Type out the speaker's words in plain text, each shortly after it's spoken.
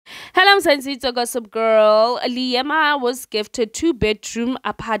Hello, Mzansi, it's a gossip girl. Liema was gifted 2-bedroom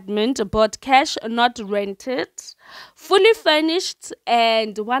apartment, bought cash, not rented, fully furnished,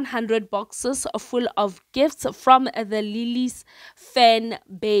 and 100 boxes full of gifts from the Lily's fan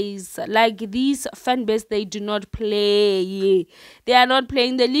base. Like these fan base, they do not play. They are not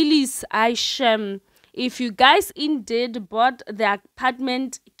playing the Lily's. I sham. If you guys indeed bought the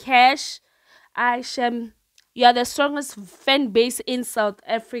apartment cash, I sham. You are the strongest fan base in South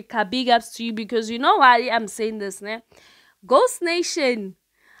Africa. Big ups to you, because you know why I'm saying this, ne? Ghost Nation,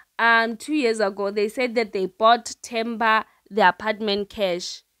 2 years ago, they said that they bought Temba the apartment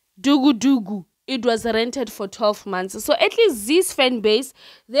cash. Dugu dugu. It was rented for 12 months. So at least this fan base,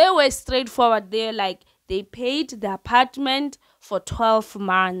 they were straightforward. They're like, they paid the apartment for 12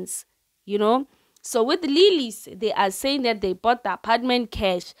 months, you know? So with Lily's, they are saying that they bought the apartment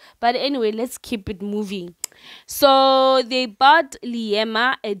cash. But anyway, let's keep it moving. So they bought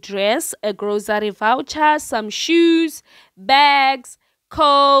Liema a dress, a grocery voucher, some shoes, bags,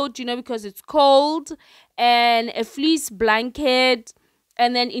 coat, you know, because it's cold, and a fleece blanket.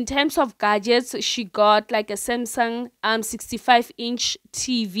 And then in terms of gadgets, she got like a Samsung 65-inch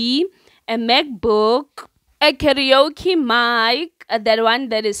TV, a MacBook, a karaoke mic, that one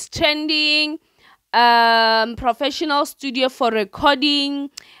that is trending, professional studio for recording,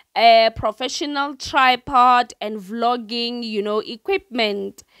 a professional tripod and vlogging, you know,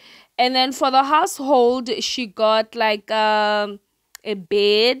 equipment. And then for the household, she got like a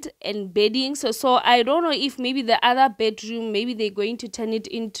bed and bedding. So I don't know if maybe the other bedroom, maybe they're going to turn it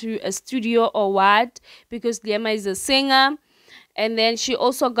into a studio or what, because Liema is a singer. And then she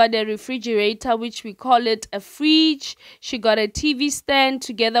also got a refrigerator, which we call it a fridge. She got a TV stand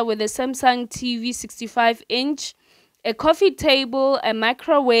together with a Samsung TV 65-inch, a coffee table, a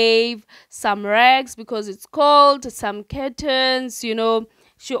microwave, some rags because it's cold, some curtains, you know.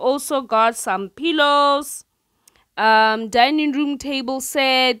 She also got some pillows, dining room table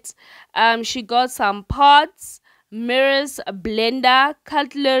set. She got some pots, mirrors, a blender,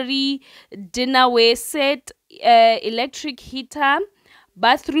 cutlery, dinnerware set, electric heater,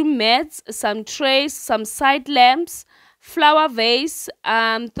 bathroom mats, some trays, some side lamps, flower vase,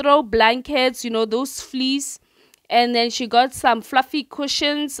 throw blankets, you know, those fleece. And then she got some fluffy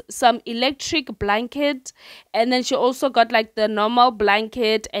cushions, some electric blanket, and then she also got like the normal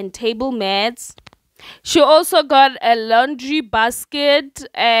blanket and table mats. She also got a laundry basket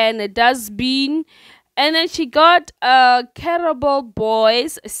and a dustbin. And then she got a Carabao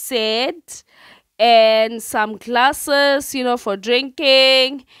Boys set and some glasses, you know, for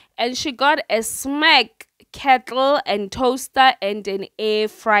drinking. And she got a smack kettle and toaster and an air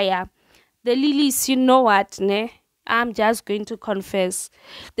fryer. The Lilies, you know what, ne? I'm just going to confess.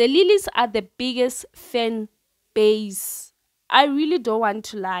 The Lilies are the biggest fan base. I really don't want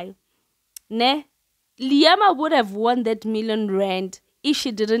to lie. Ne? Liyema would have won that R1,000,000 if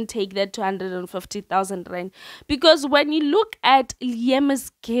she didn't take that 250,000 rand. Because when you look at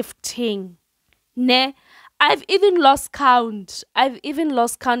Liyema's gifting, ne, I've even lost count.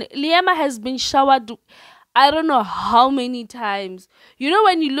 Liyema has been showered, I don't know how many times. You know,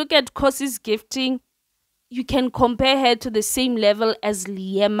 when you look at Qonce's gifting, you can compare her to the same level as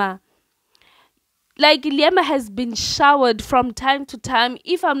Liyema. Like, Liema has been showered from time to time.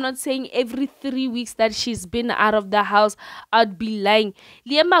 If I'm not saying every 3 weeks that she's been out of the house, I'd be lying.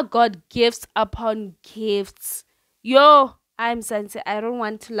 Liema got gifts upon gifts. Yo, I'm Mzansi, I don't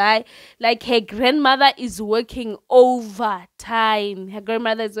want to lie. Like, her grandmother is working overtime.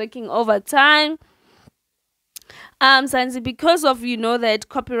 Mzansi, because of, you know, that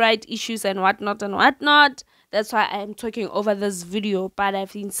copyright issues and whatnot. That's why I'm talking over this video, but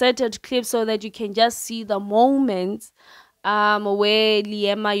I've inserted clips so that you can just see the moments where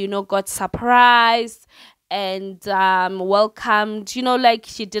Liema, you know, got surprised and welcomed, you know, like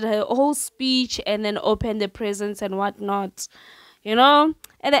she did her whole speech and then opened the presents and whatnot, you know.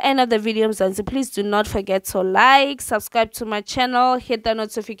 At the end of the video, Mzansi, please do not forget to like, subscribe to my channel, hit the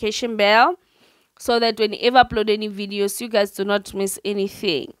notification bell so that whenever I upload any videos, you guys do not miss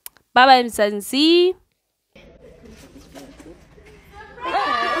anything. Bye bye, Mzansi.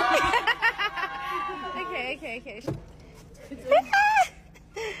 Okay.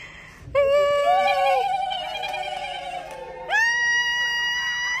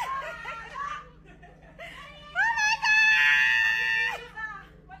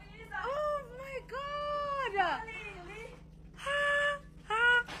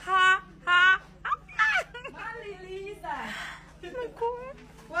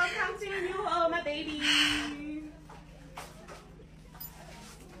 Welcome to your new home, my baby.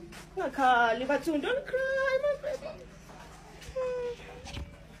 Don't cry, my baby.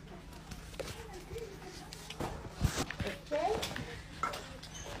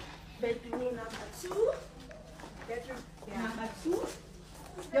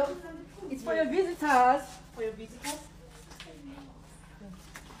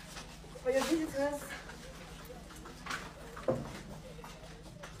 for your visitors.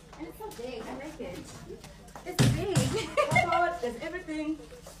 And it's so big. I like it. It's big. Cupboard, there's everything.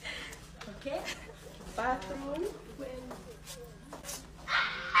 Okay. Bathroom.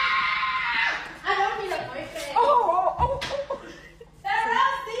 I don't need a boyfriend. Oh.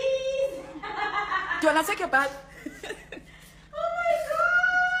 Do you want to take a bath? Oh my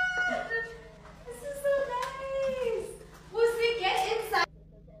god! This is so nice! Pussy, get inside!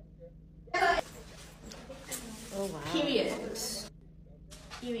 Oh wow. Period.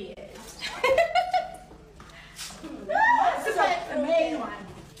 This is like the main one.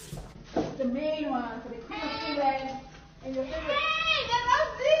 The main one for the queen of England and your favorite. Hey, that's how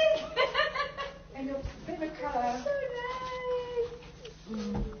big! And your favorite color. So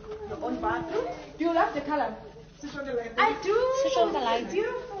nice! Your own bathroom. Do you love the color? Switch on the light. I do. Switch on the light. It's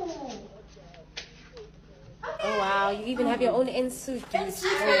beautiful. Okay. Oh wow, you even have your own ensuite.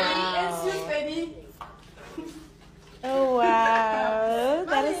 Ensuite, Oh baby. wow. Ensuite, baby. Oh wow.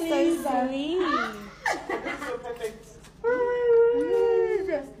 That is so sweet. That's so perfect. Oh my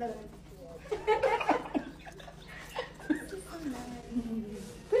god.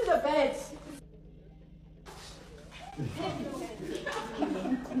 Where's the bed?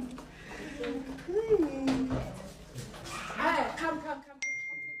 Alright, come.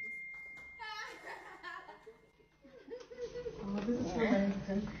 Oh, this is so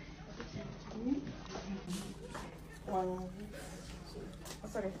nice. Wow. Oh,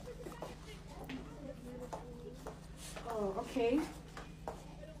 sorry. Oh, okay.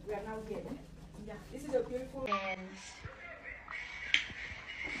 We are now here. Yeah, this is a beautiful. And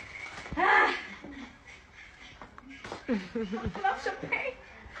Love champagne.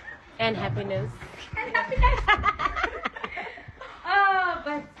 and happiness. And happiness. Oh,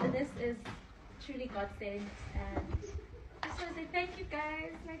 but this is truly God sent, and I just want to say thank you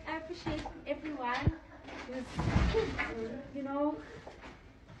guys. Like, I appreciate everyone who's, you know,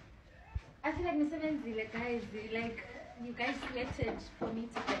 I feel like Mr. Mzansi, like guys, like you guys selected for me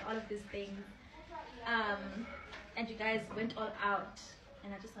to get all of these things, and you guys went all out.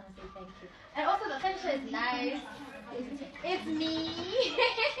 And I just want to say thank you. And also the furniture is nice. It's me.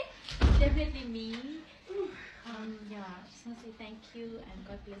 Definitely me. Yeah, I just want to say thank you and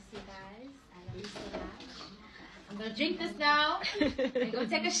God bless you guys. I love you so much. I'm gonna drink this now and go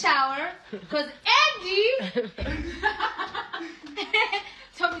take a shower because Andy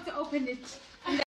told me to open it.